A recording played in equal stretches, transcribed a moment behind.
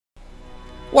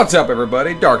What's up,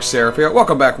 everybody? Dark Seraph here.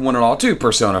 Welcome back, one and all, to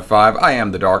Persona 5. I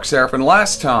am the Dark Seraph, and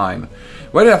last time,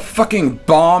 we had a fucking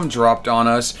bomb dropped on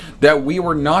us that we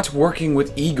were not working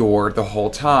with Igor the whole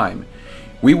time.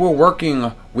 We were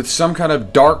working with some kind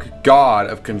of dark god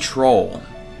of control.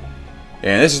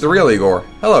 And this is the real Igor.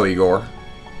 Hello, Igor.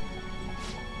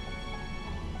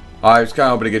 I was kind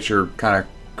of hoping to get your kind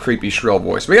of creepy, shrill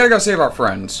voice. We gotta go save our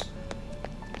friends.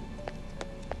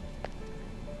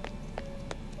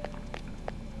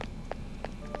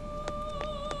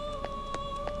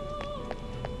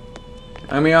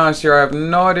 I'll be honest here, I have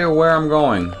no idea where I'm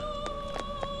going.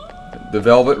 The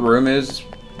Velvet Room is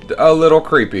a little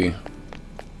creepy.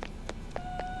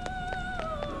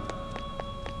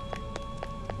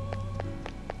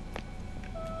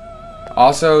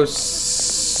 Also,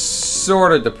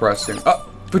 sort of depressing. Oh,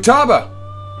 Futaba!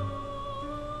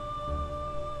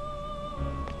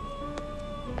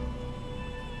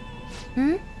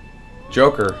 Hmm?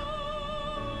 Joker.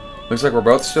 Looks like we're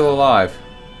both still alive.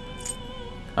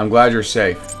 I'm glad you're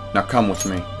safe. Now come with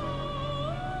me.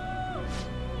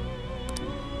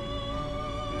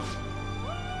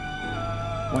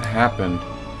 What happened?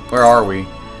 Where are we?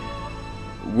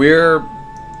 We're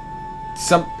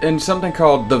in something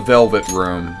called the Velvet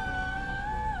Room.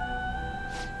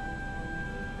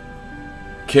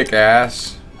 Kick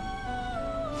ass.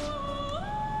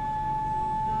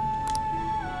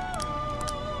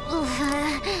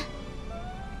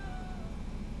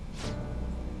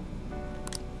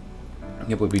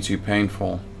 It would be too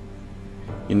painful.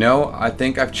 You know, I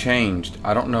think I've changed.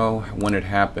 I don't know when it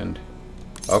happened.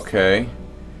 Okay.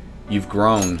 You've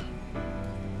grown.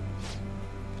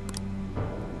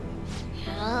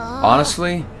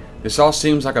 Honestly, this all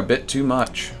seems like a bit too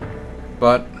much.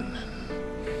 But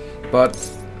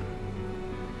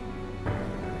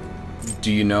do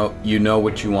you know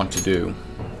what you want to do?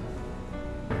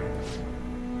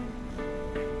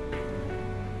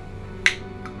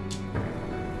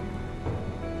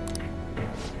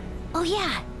 Oh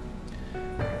yeah.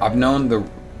 I've known the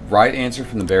right answer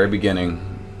from the very beginning.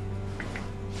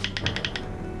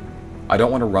 I don't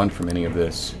want to run from any of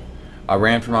this. I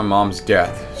ran from my mom's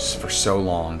death for so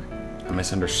long. I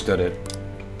misunderstood it.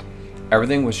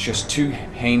 Everything was just too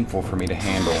painful for me to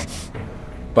handle.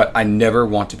 But I never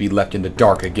want to be left in the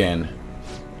dark again.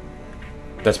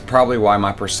 That's probably why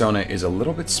my persona is a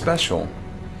little bit special.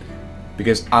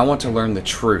 Because I want to learn the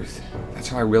truth. That's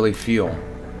how I really feel.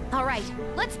 All right,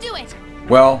 let's do it.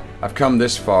 Well, I've come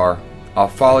this far. I'll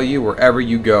follow you wherever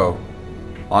you go.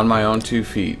 On my own 2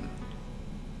 feet.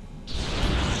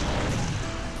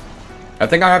 I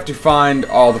think I have to find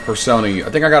all the persona. I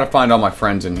think I gotta find all my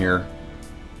friends in here.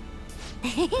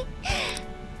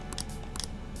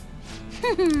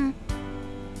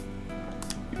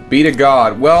 Beat a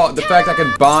god. Well, the fact I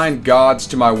can bind gods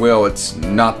to my will, it's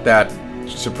not that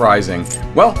surprising.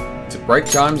 Well, break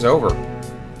time's over.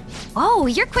 Oh,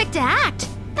 you're quick to act.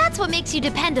 That's what makes you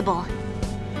dependable.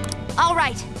 All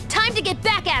right, time to get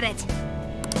back at it.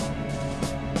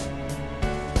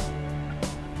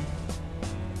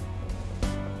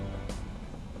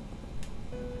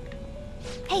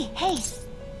 Hey.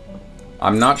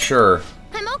 I'm not sure.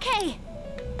 I'm okay.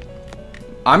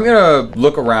 I'm gonna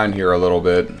look around here a little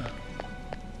bit.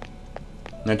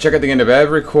 And check at the end of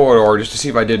every corridor just to see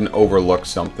if I didn't overlook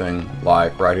something.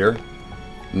 Like right here.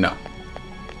 No.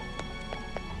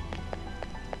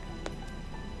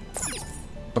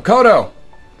 Makoto!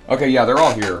 Okay, yeah, they're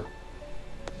all here.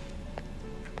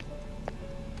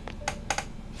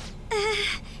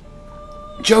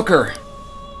 Joker!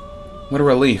 What a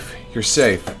relief. You're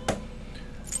safe.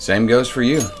 Same goes for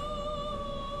you.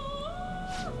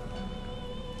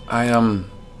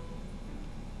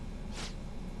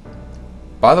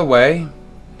 By the way,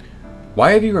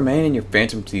 why have you remained in your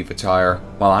Phantom Thief attire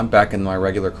while I'm back in my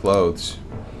regular clothes?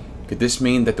 Could this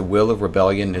mean that the will of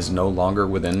rebellion is no longer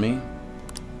within me?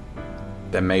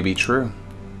 That may be true.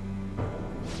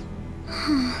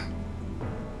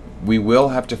 We will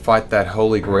have to fight that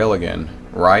Holy Grail again,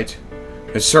 right?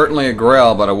 It's certainly a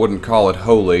grail, but I wouldn't call it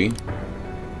holy.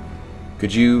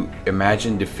 Could you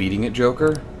imagine defeating it,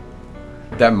 Joker?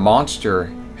 That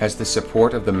monster has the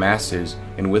support of the masses,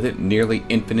 and with it, nearly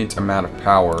infinite amount of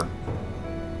power.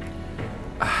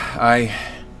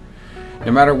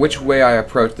 No matter which way I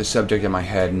approach the subject in my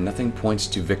head, nothing points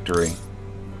to victory.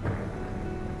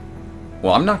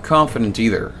 Well, I'm not confident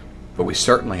either, but we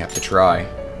certainly have to try.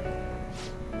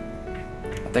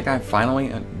 I think I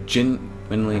finally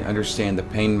genuinely understand the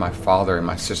pain my father and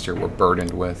my sister were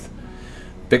burdened with.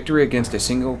 Victory against a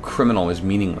single criminal is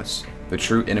meaningless. The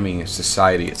true enemy is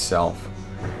society itself.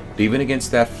 But even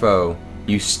against that foe,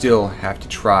 you still have to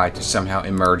try to somehow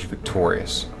emerge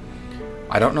victorious.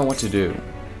 I don't know what to do.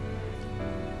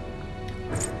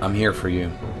 I'm here for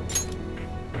you.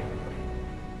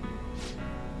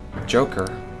 Joker.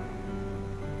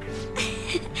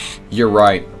 You're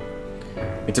right.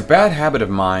 It's a bad habit of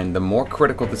mine. The more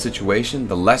critical the situation,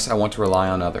 the less I want to rely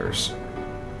on others.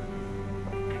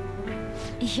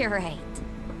 You're right.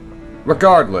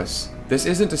 Regardless, this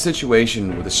isn't a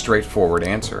situation with a straightforward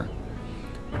answer.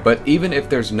 But even if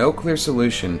there's no clear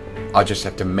solution, I'll just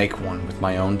have to make one with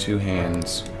my own two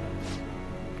hands.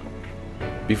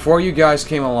 Before you guys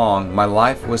came along, my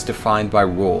life was defined by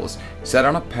rules, set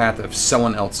on a path of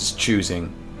someone else's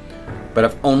choosing.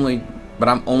 But only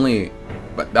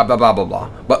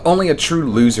a true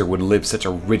loser would live such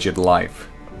a rigid life.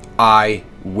 I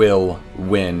will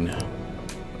win.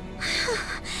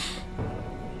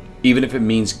 Even if it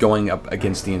means going up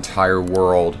against the entire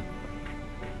world.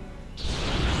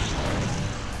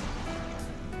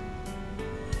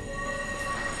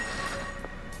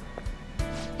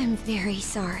 I'm very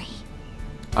sorry.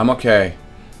 I'm okay.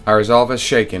 Our resolve is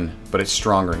shaken, but it's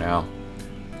stronger now.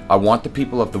 I want the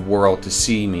people of the world to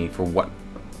see me for what...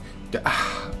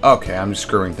 Okay, I'm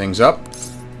screwing things up.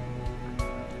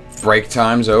 Break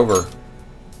time's over.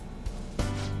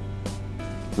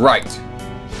 Right.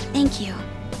 Thank you.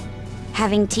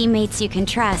 Having teammates you can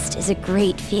trust is a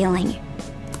great feeling.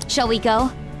 Shall we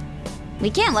go?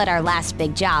 We can't let our last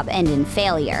big job end in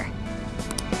failure.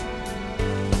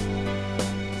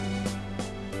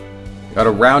 Gotta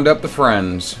round up the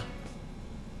friends.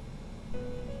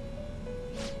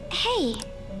 Hey.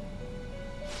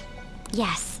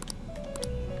 Yes.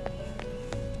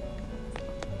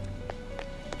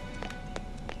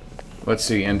 Let's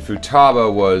see, and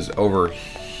Futaba was over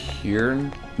here?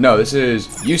 No, this is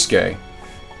Yusuke.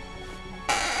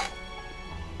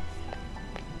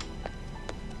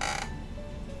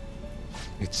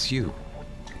 It's you.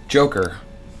 Joker.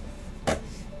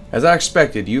 As I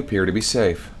expected, you appear to be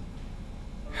safe.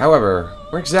 However,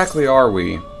 where exactly are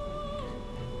we?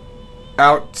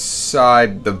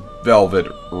 Outside the Velvet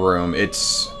Room.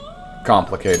 It's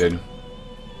complicated.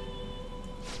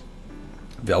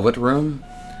 Velvet Room?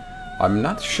 I'm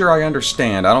not sure I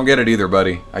understand. I don't get it either,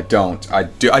 buddy. I don't. I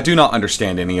do not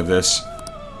understand any of this.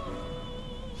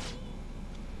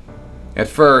 At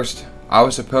first, I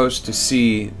was supposed to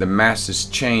see the masses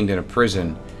chained in a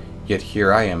prison, yet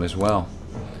here I am as well.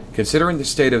 Considering the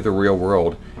state of the real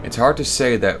world, it's hard to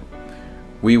say that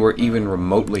we were even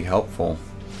remotely helpful.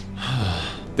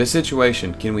 This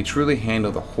situation, can we truly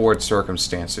handle the horrid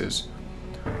circumstances?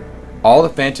 All the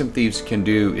Phantom Thieves can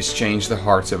do is change the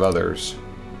hearts of others.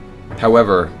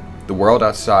 However, the world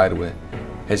outside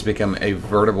has become a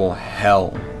veritable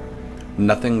hell.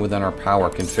 Nothing within our power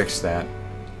can fix that.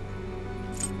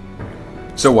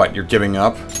 So what, you're giving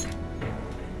up?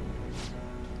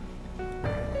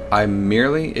 I'm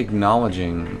merely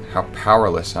acknowledging how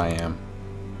powerless I am.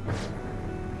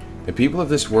 The people of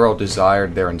this world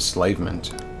desired their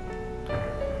enslavement.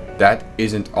 That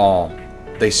isn't all.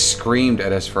 They screamed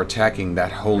at us for attacking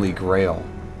that Holy Grail,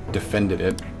 defended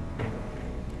it.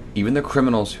 Even the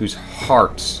criminals whose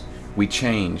hearts we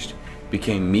changed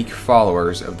became meek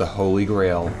followers of the Holy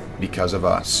Grail because of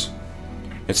us.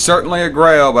 It's certainly a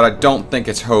grail, but I don't think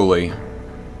it's holy.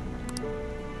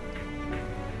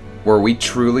 Were we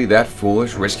truly that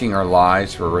foolish, risking our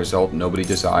lives for a result nobody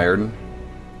desired?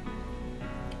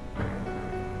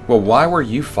 Well, why were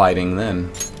you fighting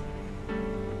then?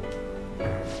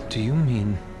 Do you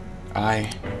mean...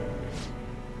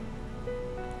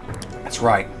 That's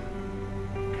right.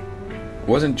 It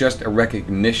wasn't just a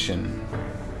recognition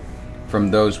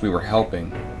from those we were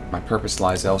helping. My purpose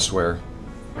lies elsewhere.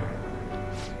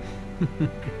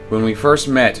 When we first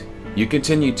met, you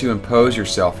continued to impose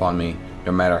yourself on me,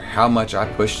 no matter how much I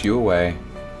pushed you away.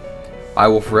 I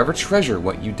will forever treasure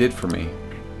what you did for me.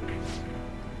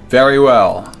 Very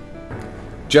well.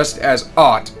 Just as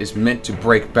art is meant to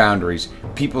break boundaries,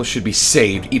 people should be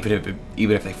saved even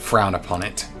if they frown upon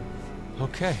it.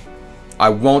 Okay. I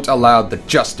won't allow the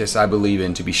justice I believe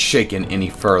in to be shaken any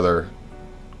further.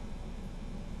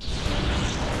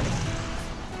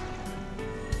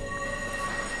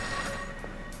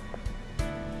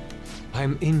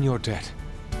 I'm in your debt.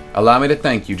 Allow me to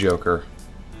thank you, Joker.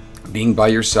 Being by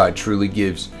your side truly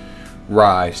gives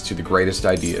rise to the greatest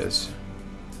ideas.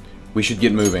 We should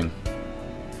get moving.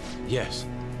 Yes.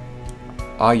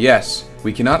 Ah, yes.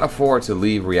 We cannot afford to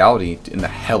leave reality in the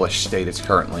hellish state it's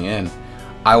currently in.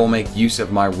 I will make use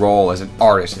of my role as an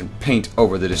artist and paint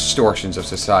over the distortions of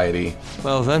society.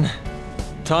 Well then,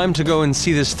 time to go and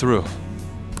see this through.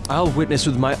 I'll witness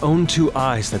with my own two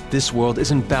eyes that this world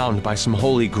isn't bound by some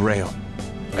holy grail.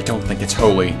 I don't think it's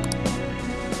holy.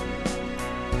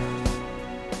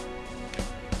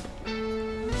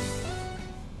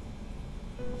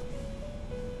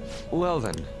 Well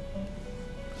then.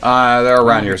 They're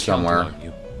around We'll here be counting somewhere. on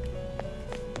you.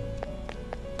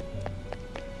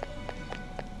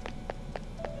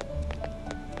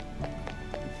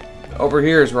 Over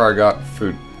here is where I got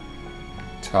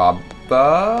Futaba?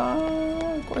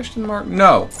 Question mark?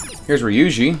 No. Here's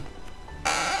Ryuji.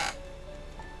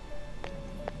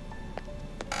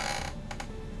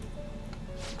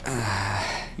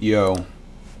 Yo.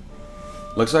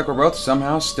 Looks like we're both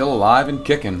somehow still alive and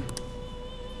kicking.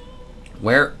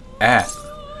 Where at?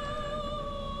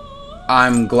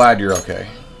 I'm glad you're okay.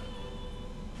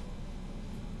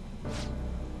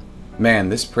 Man,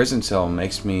 this prison cell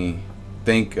makes me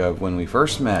think of when we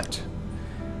first met.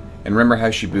 And remember how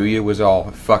Shibuya was all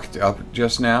fucked up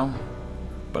just now?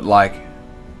 But like,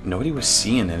 nobody was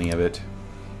seeing any of it.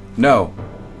 No,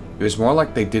 it was more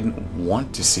like they didn't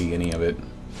want to see any of it.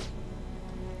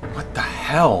 What the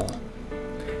hell?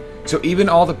 So even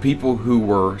all the people who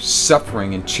were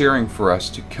suffering and cheering for us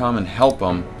to come and help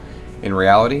them, in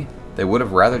reality, they would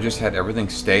have rather just had everything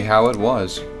stay how it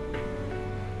was.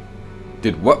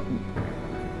 Did what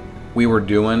we were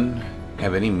doing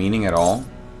have any meaning at all?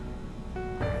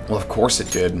 Well, of course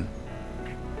it did.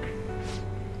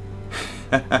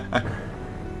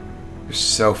 You're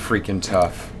so freaking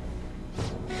tough.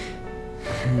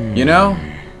 You know,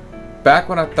 back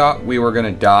when I thought we were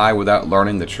gonna die without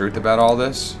learning the truth about all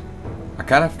this, I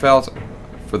kind of felt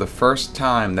for the first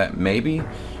time that maybe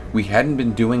we hadn't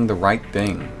been doing the right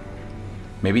thing.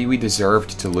 Maybe we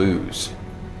deserved to lose.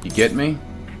 You get me?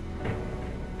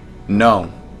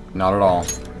 No, not at all.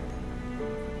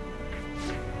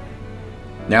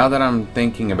 Now that I'm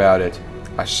thinking about it,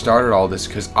 I started all this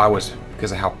because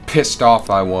of how pissed off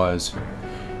I was.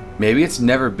 Maybe it's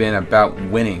never been about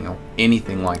winning or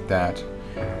anything like that.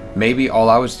 Maybe all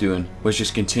I was doing was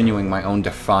just continuing my own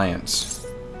defiance.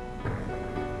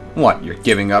 What, you're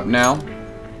giving up now?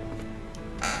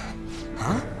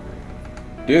 Huh?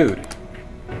 Dude.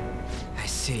 I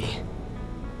see.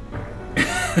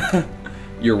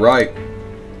 You're right.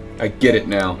 I get it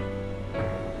now.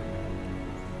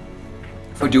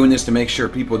 We're doing this to make sure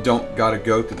people don't gotta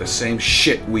go through the same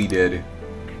shit we did.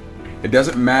 It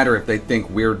doesn't matter if they think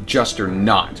we're just or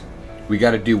not. We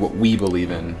gotta do what we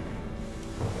believe in.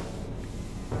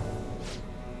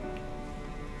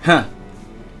 Huh.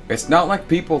 It's not like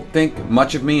people think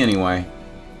much of me anyway.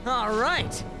 All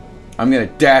right. I'm gonna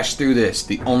dash through this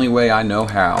the only way I know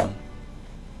how.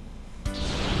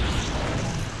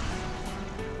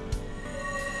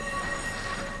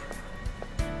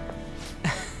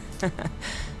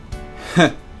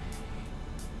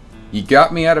 You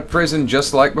got me out of prison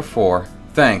just like before.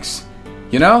 Thanks.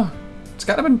 You know, it's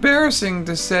kind of embarrassing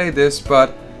to say this,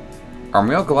 but I'm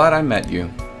real glad I met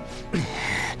you.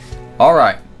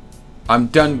 Alright, I'm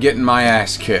done getting my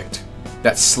ass kicked.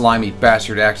 That slimy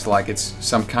bastard acts like it's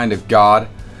some kind of god.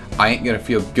 I ain't gonna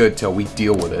feel good till we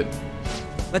deal with it.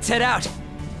 Let's head out.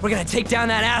 We're gonna take down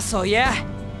that asshole, yeah?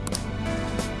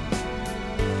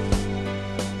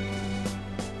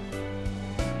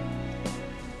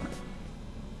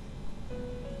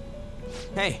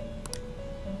 Hey.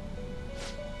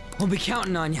 We'll be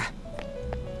counting on ya.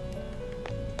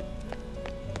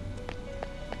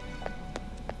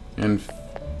 And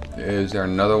is there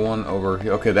another one over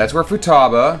here? Okay, that's where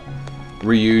Futaba,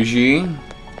 Ryuji,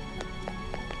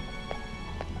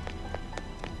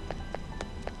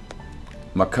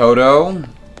 Makoto,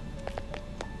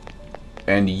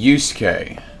 and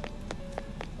Yusuke.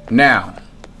 Now,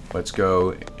 let's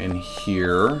go in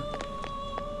here.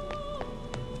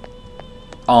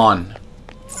 On.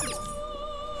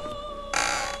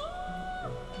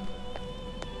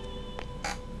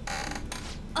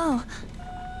 Oh.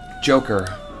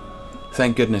 Joker,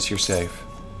 thank goodness you're safe.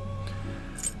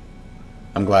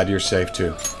 I'm glad you're safe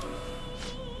too.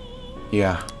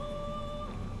 Yeah.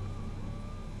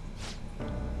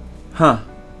 Huh.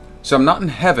 So I'm not in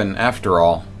heaven after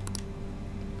all.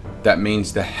 That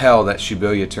means the hell that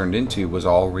Shibuya turned into was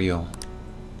all real.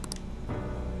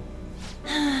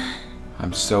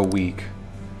 I'm so weak.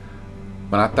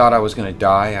 When I thought I was gonna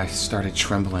die, I started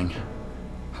trembling.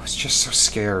 I was just so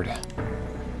scared.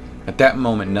 At that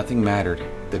moment, nothing mattered.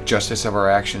 The justice of our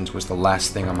actions was the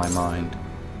last thing on my mind.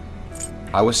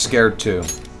 I was scared too.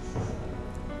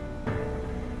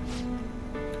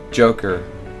 Joker,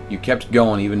 you kept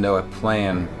going even though a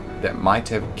plan that might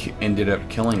have ended up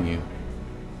killing you.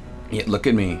 Yet look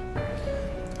at me.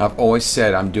 I've always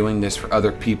said I'm doing this for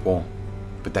other people,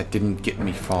 but that didn't get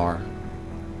me far.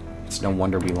 It's no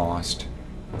wonder we lost.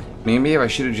 Maybe I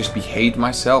should have just behaved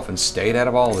myself and stayed out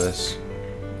of all this.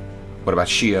 What about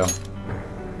Shio?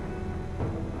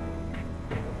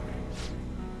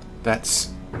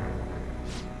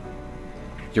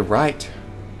 You're right.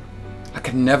 I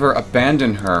could never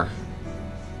abandon her.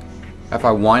 If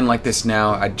I whine like this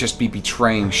now, I'd just be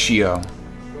betraying Shio.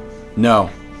 No,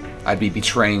 I'd be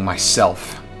betraying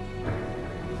myself.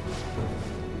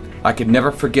 I could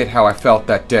never forget how I felt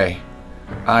that day.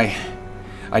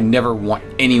 I never want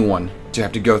anyone to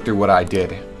have to go through what I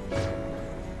did.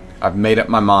 I've made up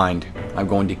my mind. I'm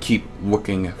going to keep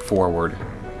looking forward.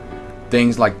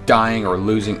 Things like dying or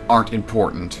losing aren't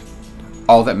important.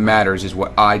 All that matters is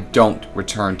what I don't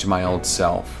return to my old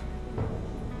self.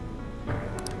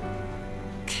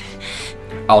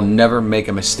 I'll never make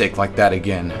a mistake like that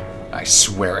again. I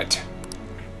swear it.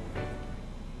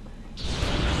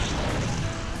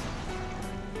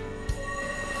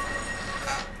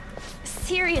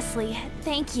 Seriously,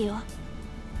 thank you.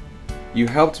 You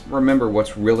helped remember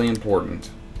what's really important.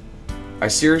 I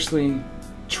seriously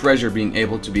treasure being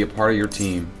able to be a part of your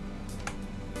team.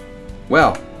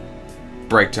 Well,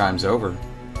 break time's over.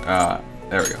 There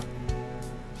we go.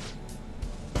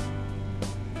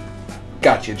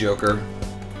 Gotcha, Joker.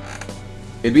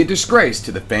 It'd be a disgrace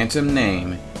to the Phantom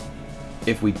name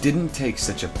if we didn't take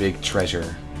such a big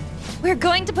treasure. We're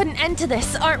going to put an end to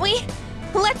this, aren't we?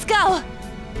 Let's go!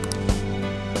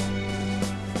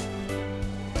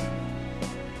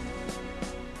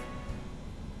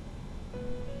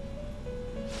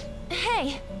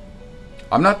 Hey.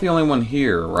 I'm not the only one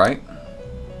here, right?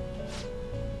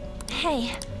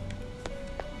 Hey.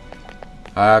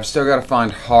 I've still got to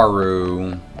find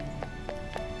Haru.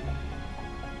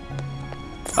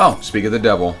 Oh, speak of the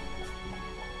devil.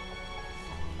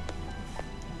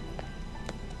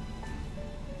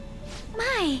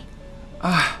 Mai.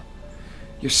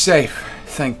 You're safe.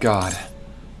 Thank God.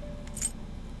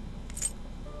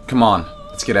 Come on,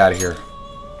 let's get out of here.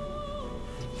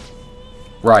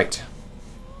 Right.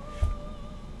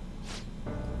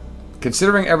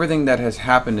 Considering everything that has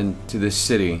happened to this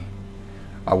city,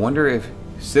 I wonder if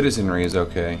citizenry is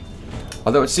okay.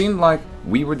 Although it seemed like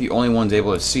we were the only ones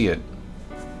able to see it.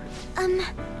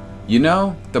 You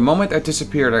know, the moment I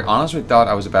disappeared, I honestly thought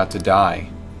I was about to die.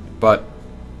 But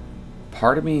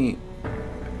part of me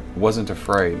wasn't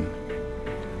afraid.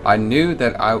 I knew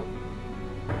that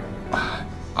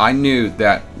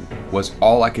was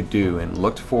all I could do, and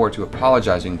looked forward to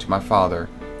apologizing to my father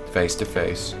face to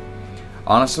face.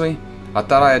 Honestly, I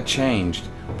thought I had changed,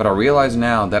 but I realize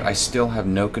now that I still have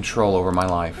no control over my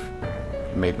life.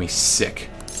 It made me sick.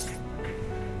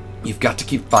 You've got to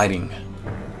keep fighting.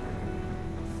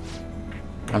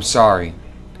 I'm sorry.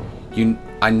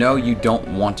 I know you don't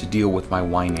want to deal with my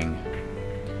whining.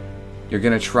 You're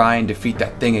gonna try and defeat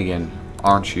that thing again,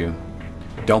 aren't you?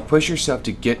 Don't push yourself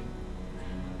to get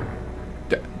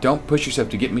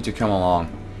me to come along.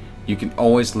 You can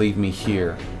always leave me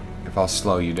here if I'll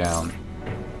slow you down.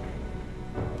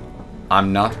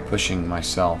 I'm not pushing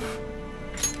myself.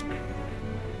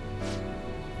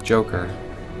 Joker.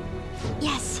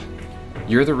 Yes.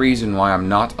 You're the reason why I'm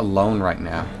not alone right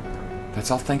now. That's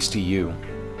all thanks to you.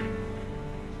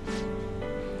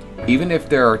 Even if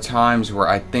there are times where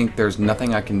I think there's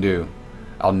nothing I can do,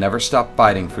 I'll never stop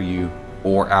fighting for you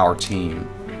or our team.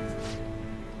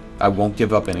 I won't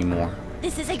give up anymore.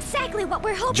 This is exactly what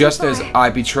we're hoping for. Just as I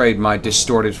betrayed my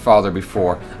distorted father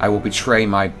before, I will betray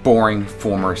my boring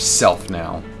former self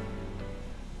now.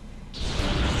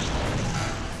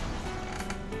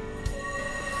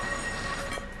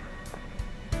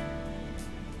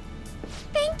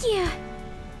 Thank you.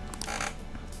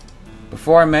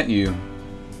 Before I met you,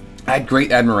 I had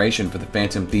great admiration for the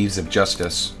Phantom Thieves of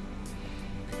Justice.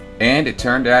 And it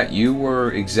turned out you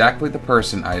were exactly the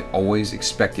person I always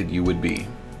expected you would be.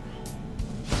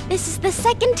 This is the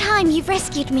second time you've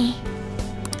rescued me.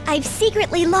 I've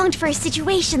secretly longed for a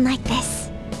situation like this.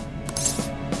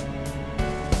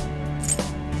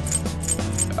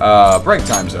 Break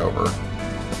time's over.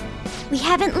 We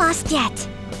haven't lost yet.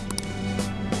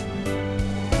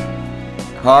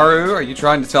 Haru, are you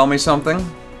trying to tell me something?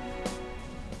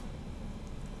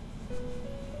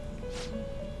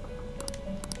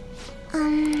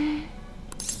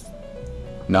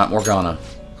 Not Morgana.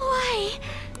 Why?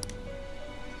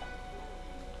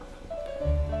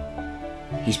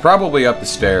 He's probably up the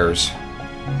stairs.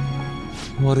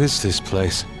 What is this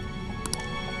place?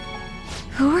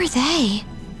 Who are they?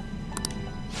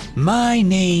 My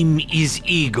name is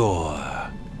Igor.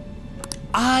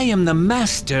 I am the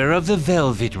master of the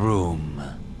Velvet Room.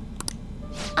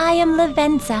 I am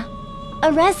Lavenza,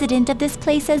 a resident of this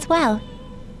place as well.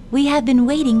 We have been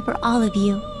waiting for all of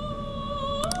you.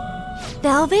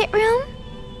 Velvet Room?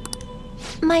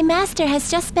 My master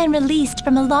has just been released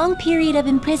from a long period of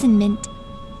imprisonment.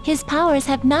 His powers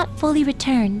have not fully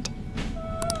returned.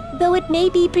 Though it may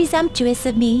be presumptuous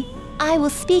of me, I will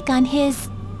speak on his...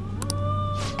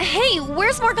 Hey,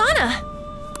 where's Morgana?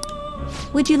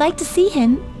 Would you like to see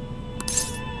him?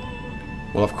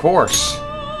 Well, of course.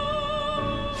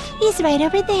 He's right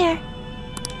over there.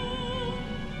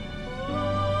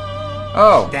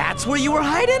 Oh, That's where you were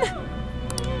hiding?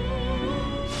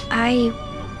 I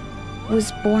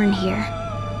was born here.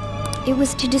 It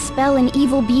was to dispel an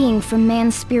evil being from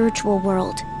man's spiritual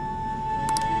world.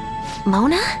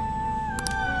 Mona?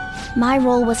 My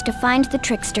role was to find the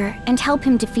trickster and help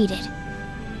him defeat it.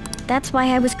 That's why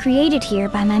I was created here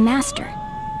by my master.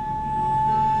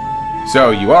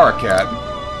 so you are a cat.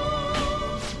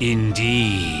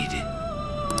 Indeed.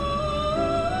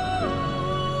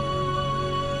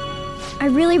 I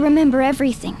really remember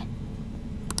everything.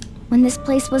 When this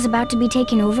place was about to be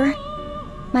taken over,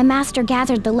 my master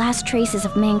gathered the last traces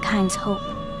of mankind's hope.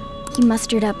 He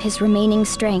mustered up his remaining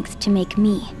strength to make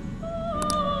me.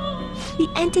 The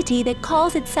entity that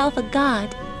calls itself a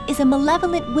god is a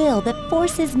malevolent will that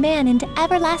forces man into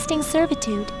everlasting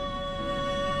servitude.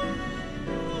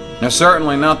 Now,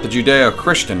 certainly not the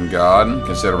Judeo-Christian God,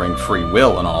 considering free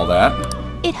will and all that.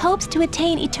 It hopes to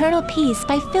attain eternal peace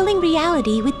by filling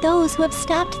reality with those who have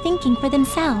stopped thinking for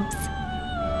themselves.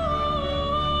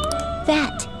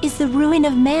 That is the ruin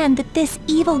of man that this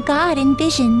evil god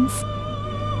envisions.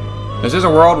 This is a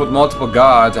world with multiple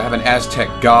gods. I have an Aztec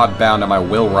god bound to my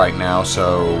will right now,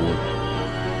 so...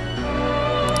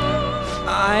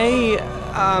 I,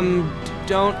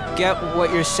 don't get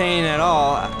what you're saying at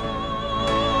all.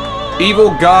 Evil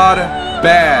god,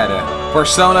 bad.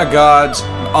 Persona gods,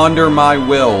 under my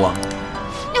will.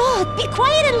 Oh, be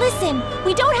quiet and listen!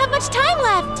 We don't have much time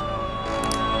left!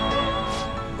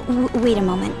 Wait a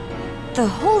moment. The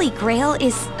Holy Grail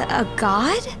is a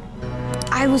god?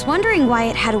 I was wondering why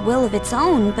it had a will of its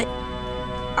own, but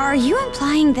are you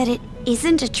implying that it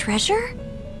isn't a treasure?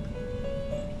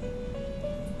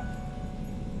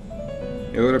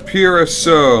 It would appear as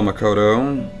so,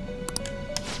 Makoto.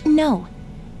 No.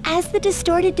 As the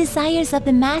distorted desires of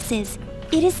the masses,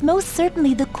 it is most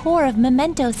certainly the core of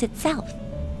Mementos itself.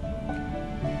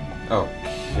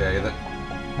 Okay,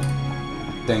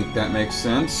 think that makes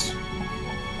sense.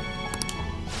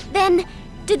 Then,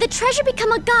 did the treasure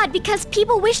become a god because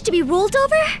people wish to be ruled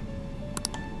over?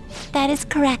 That is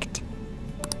correct.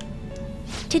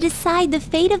 To decide the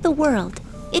fate of the world,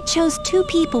 it chose two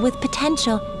people with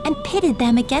potential and pitted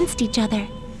them against each other.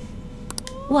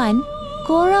 One,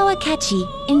 Goro Akechi,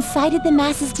 incited the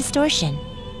masses' distortion.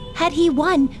 Had he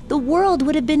won, the world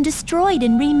would have been destroyed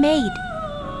and remade.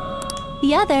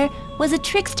 The other was a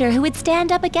trickster who would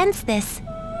stand up against this.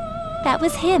 That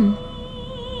was him.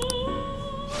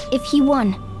 If he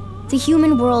won, the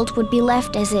human world would be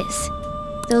left as is.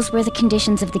 Those were the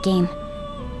conditions of the game.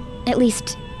 At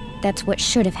least, that's what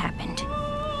should have happened.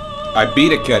 I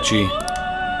beat Akechi.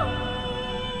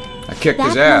 I kicked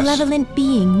his That ass. malevolent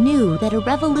being knew that a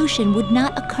revolution would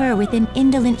not occur within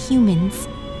indolent humans.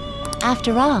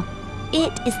 After all,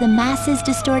 it is the masses'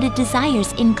 distorted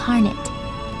desires incarnate.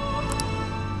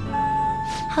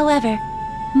 However,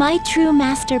 my true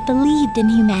master believed in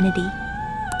humanity.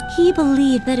 He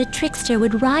believed that a trickster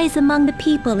would rise among the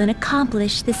people and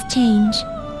accomplish this change.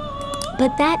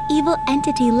 But that evil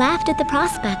entity laughed at the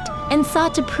prospect and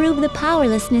sought to prove the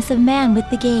powerlessness of man with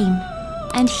the game.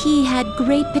 And he had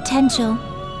great potential,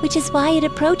 which is why it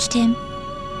approached him.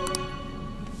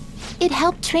 It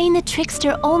helped train the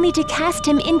trickster only to cast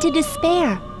him into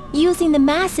despair, using the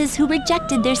masses who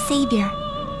rejected their savior.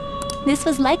 This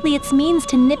was likely its means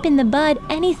to nip in the bud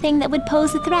anything that would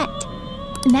pose a threat.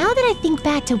 Now that I think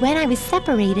back to when I was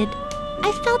separated,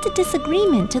 I felt a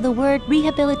disagreement to the word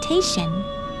rehabilitation.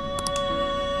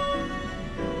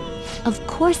 Of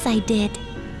course I did.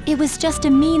 It was just a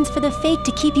means for the fake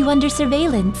to keep you under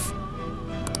surveillance.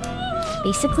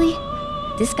 Basically,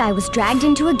 this guy was dragged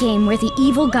into a game where the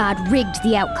evil god rigged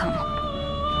the outcome.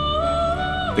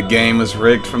 The game was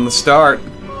rigged from the start.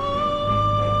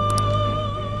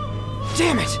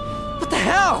 Damn it! What the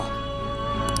hell?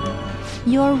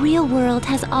 Your real world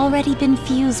has already been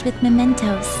fused with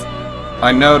Mementos.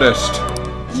 I noticed.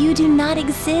 You do not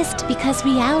exist because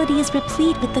reality is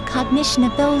replete with the cognition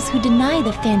of those who deny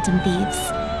the Phantom Thieves.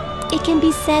 It can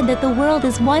be said that the world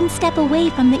is one step away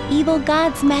from the evil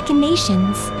god's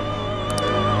machinations.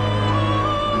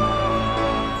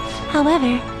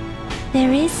 However,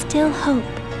 there is still hope.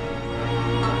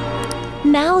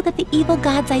 Now that the evil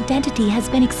god's identity has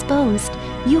been exposed,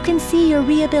 you can see your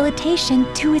rehabilitation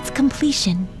to its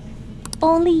completion.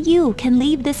 Only you can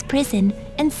leave this prison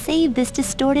and save this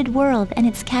distorted world and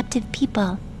its captive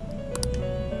people.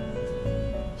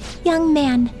 Young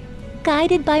man,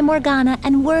 guided by Morgana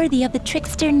and worthy of the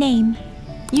trickster name,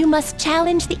 you must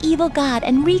challenge the evil god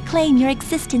and reclaim your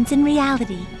existence in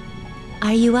reality.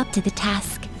 Are you up to the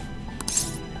task?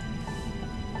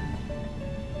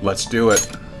 Let's do it.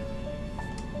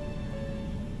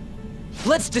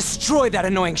 Let's destroy that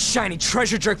annoying shiny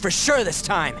treasure jerk for sure this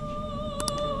time!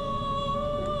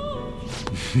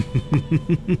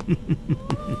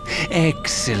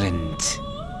 Excellent.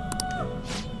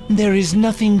 There is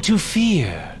nothing to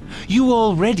fear. You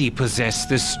already possess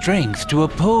the strength to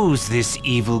oppose this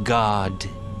evil god.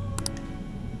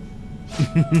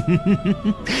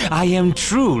 I am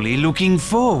truly looking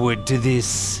forward to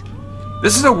this.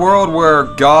 This is a world where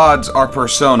gods are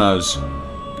personas.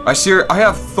 I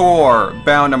have Thor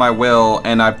bound to my will,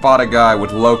 and I fought a guy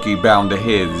with Loki bound to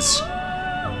his.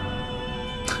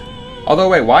 Although,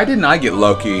 wait, why didn't I get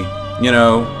Loki? You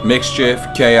know, mischief,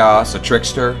 chaos, a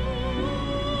trickster.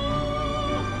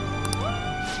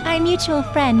 Our mutual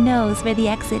friend knows where the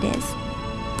exit is.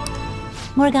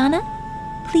 Morgana,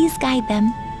 please guide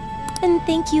them. And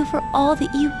thank you for all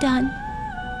that you've done.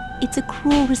 It's a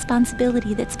cruel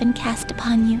responsibility that's been cast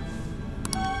upon you.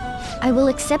 I will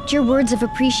accept your words of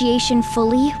appreciation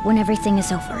fully when everything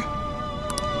is over.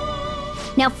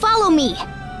 Now follow me!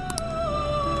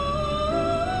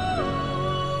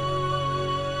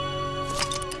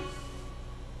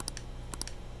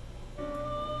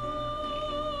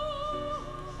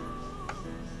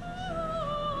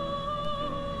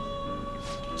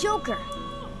 Joker!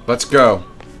 Let's go.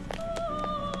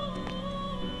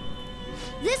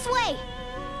 This way!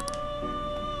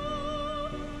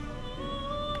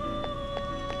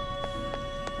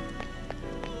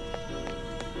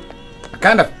 I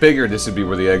kind of figured this would be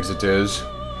where the exit is.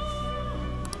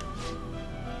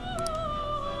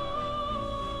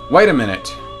 Wait a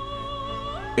minute.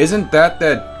 Isn't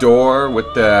that door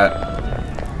with that...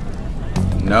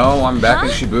 No, I'm back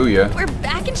in Shibuya. We're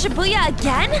back in Shibuya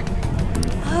again?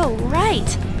 Oh, right.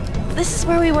 This is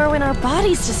where we were when our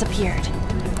bodies disappeared.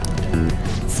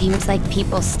 Seems like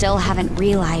people still haven't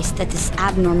realized that this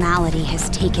abnormality has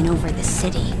taken over the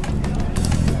city.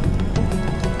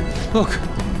 Look,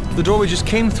 the door we just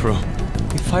came through.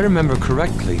 If I remember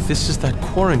correctly, this is that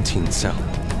quarantine cell.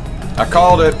 I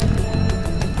called it.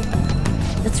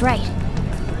 That's right.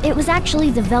 It was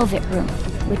actually the Velvet Room,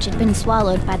 which had been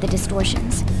swallowed by the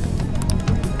distortions.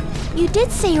 You did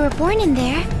say you were born in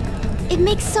there. It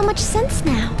makes so much sense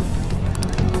now.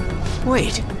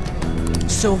 Wait,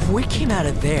 so if we came out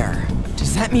of there,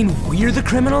 does that mean we're the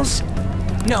criminals?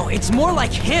 No, it's more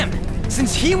like him,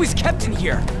 since he was kept in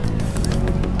here.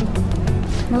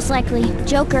 Most likely,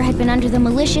 Joker had been under the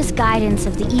malicious guidance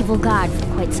of the evil god for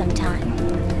quite some time.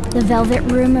 The Velvet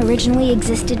Room originally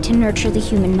existed to nurture the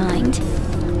human mind.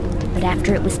 But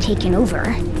after it was taken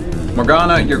over...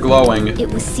 Morgana, you're glowing. It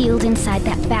was sealed inside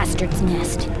that bastard's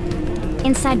nest.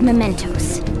 Inside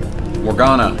mementos.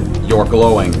 Morgana, you're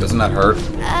glowing. Doesn't that hurt?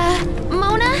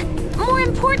 Mona, more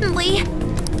importantly...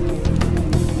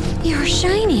 You're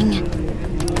shining.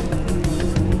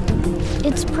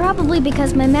 It's probably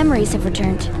because my memories have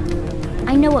returned.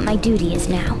 I know what my duty is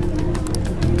now.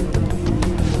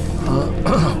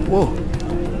 Whoa.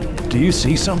 Do you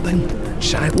see something?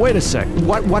 Shine. Wait a sec.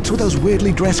 What's with those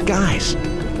weirdly dressed guys?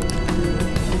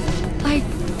 I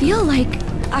feel like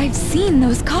I've seen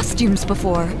those costumes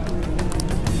before.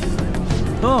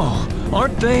 Oh,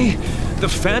 aren't they the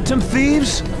Phantom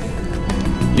Thieves?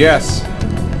 Yes.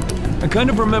 I kind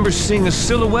of remember seeing a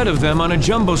silhouette of them on a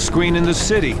jumbo screen in the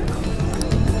city.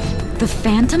 The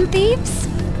Phantom Thieves?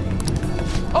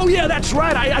 Oh yeah, that's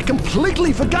right. I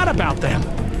completely forgot about them.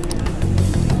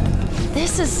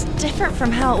 This is different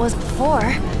from how it was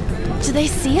before. Do they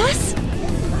see us?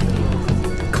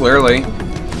 Clearly.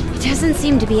 It doesn't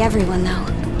seem to be everyone, though.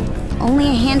 Only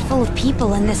a handful of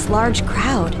people in this large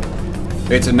crowd.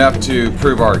 It's enough to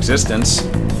prove our existence.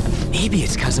 Maybe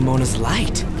it's Kazumona's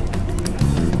light.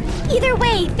 Either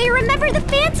way, they remember the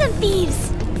Phantom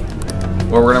Thieves!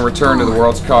 Well, we're gonna return to the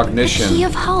world's The cognition. Key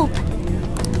of Hope.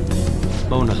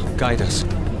 Mona, guide us.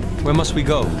 Where must we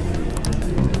go?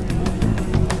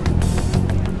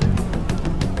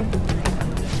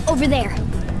 Over there.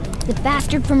 The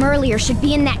bastard from earlier should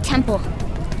be in that temple.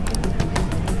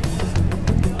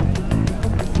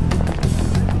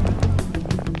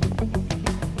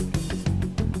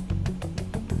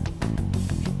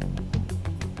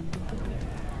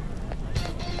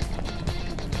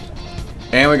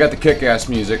 And we got the kick-ass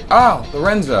music. Oh,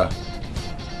 Lorenza.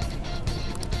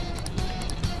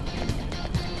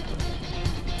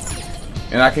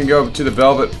 And I can go to the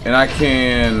Velvet, and I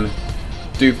can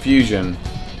do fusion.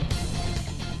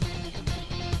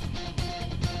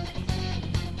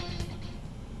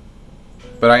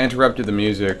 But I interrupted the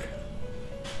music.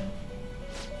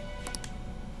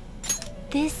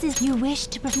 This is you wish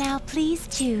to now. Please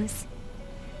choose.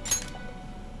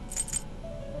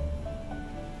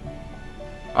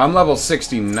 I'm level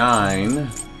 69.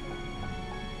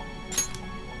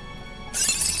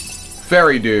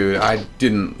 Fairy dude, I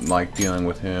didn't like dealing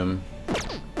with him.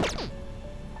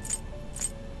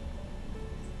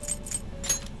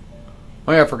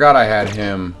 Oh yeah, I forgot I had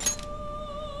him.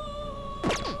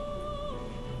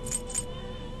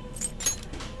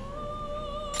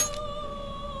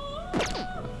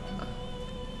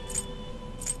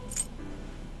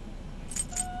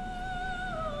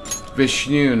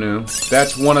 Vishnu.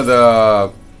 That's one of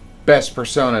the best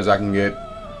personas I can get.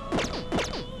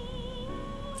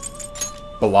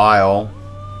 Belial.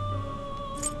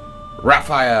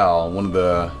 Raphael, one of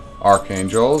the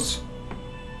archangels.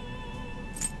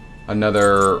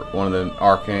 Another one of the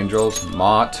archangels.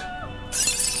 Mott.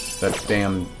 That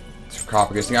damn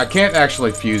sarcophagus thing. I can't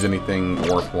actually fuse anything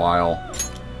worthwhile.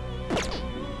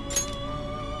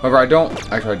 However, I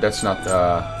don't... Actually, that's not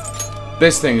the...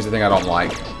 This thing is the thing I don't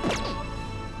like.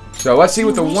 So let's see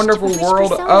what the wonderful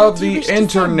world of the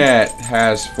internet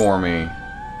has for me.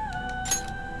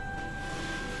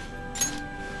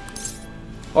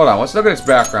 Hold on, let's look at its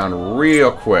background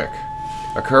real quick.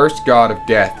 A cursed god of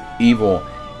death, evil,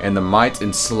 and the might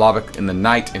in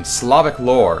Slavic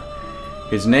lore.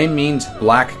 His name means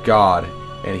black god,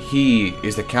 and he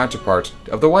is the counterpart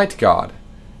of the white god,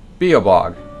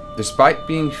 Beelzebub. Despite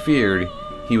being feared,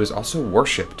 he was also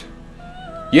worshipped.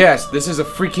 Yes, this is a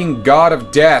freaking god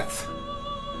of death.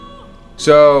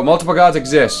 So, multiple gods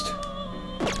exist.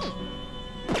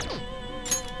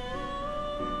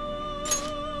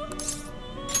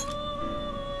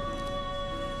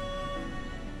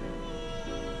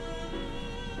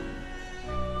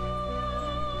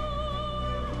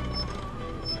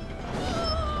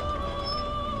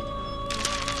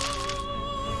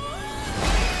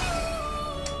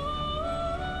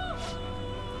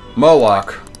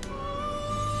 Moloch.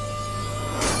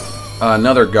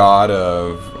 Another god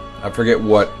of... I forget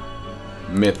what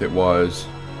myth it was.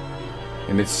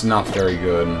 And it's not very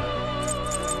good.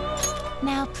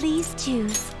 Now please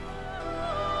choose.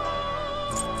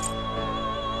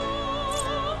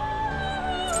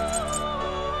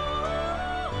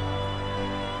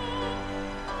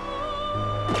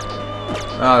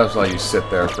 I'll just let you sit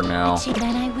there for now.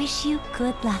 Then I wish you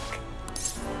good luck.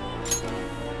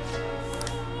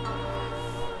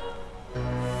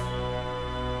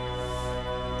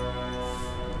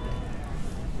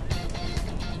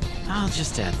 I'll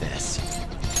just add this.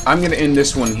 I'm going to end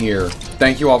this one here.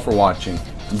 Thank you all for watching.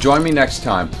 Join me next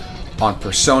time on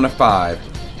Persona 5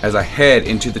 as I head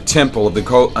into the temple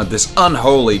of this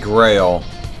unholy grail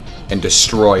and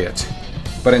destroy it.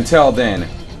 But until then,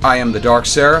 I am the Dark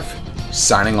Seraph,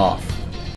 signing off.